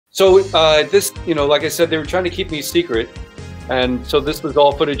So this, like I said, they were trying to keep me secret. And so this was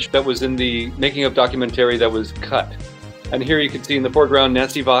all footage that was in the making of documentary that was cut. And here you can see in the foreground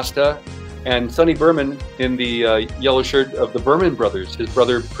Nancy Vasta and Sonny Berman in the yellow shirt of the Berman brothers. His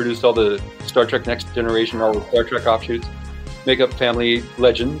brother produced all the Star Trek Next Generation, all the Star Trek offshoots, makeup family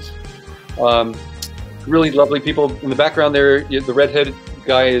legends. Really lovely people. In the background there, the redheaded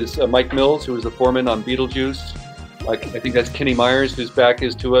guy is Mike Mills, who was the foreman on Beetlejuice. I think that's Kenny Myers, whose back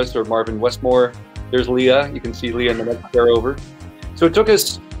is to us, or Marvin Westmore. There's Lea. You can see Lea in the next chair over. So it took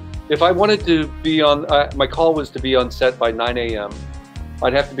us, if I wanted to be on, my call was to be on set by 9 a.m.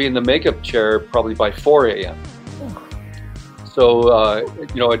 I'd have to be in the makeup chair probably by 4 a.m. So,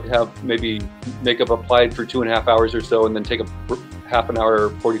 I'd have maybe makeup applied for 2.5 hours or so, and then take a half an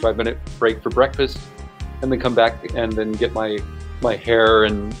hour, 45-minute break for breakfast, and then come back and then get my hair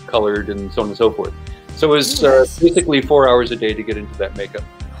and colored and so on and so forth. So it was basically 4 hours a day to get into that makeup.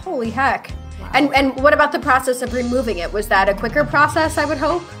 Holy heck. And what about the process of removing it? Was that a quicker process, I would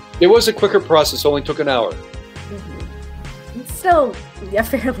hope? It was a quicker process, only took an hour. It's still a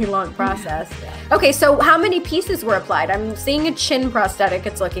fairly long process. Okay, so how many pieces were applied? I'm seeing a chin prosthetic,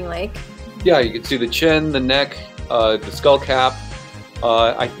 it's looking like. Yeah, you can see the chin, the neck, the skull cap.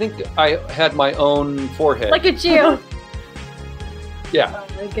 I think I had my own forehead. Look at you. Yeah. Oh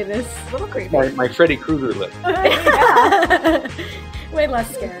my goodness. A little creepy. My Freddy Krueger lip. Way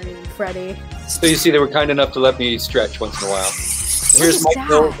less scary than Freddy. So you see, they were kind enough to let me stretch once in a while. Here's Mike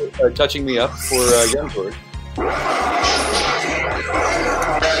Hill touching me up for Young George.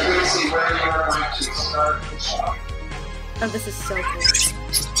 Oh, this is so cool.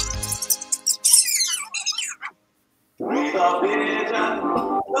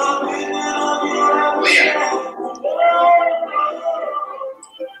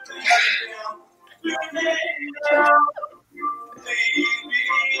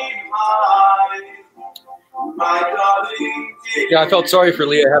 Yeah, I felt sorry for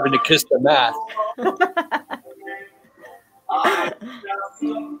Lea having to kiss the mat.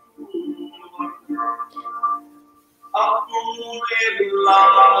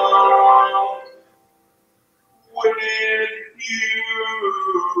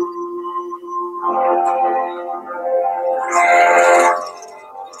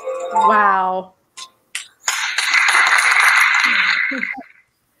 Wow.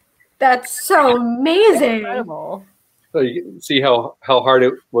 That's so amazing. Incredible. So you can see how hard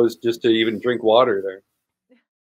it was just to even drink water there.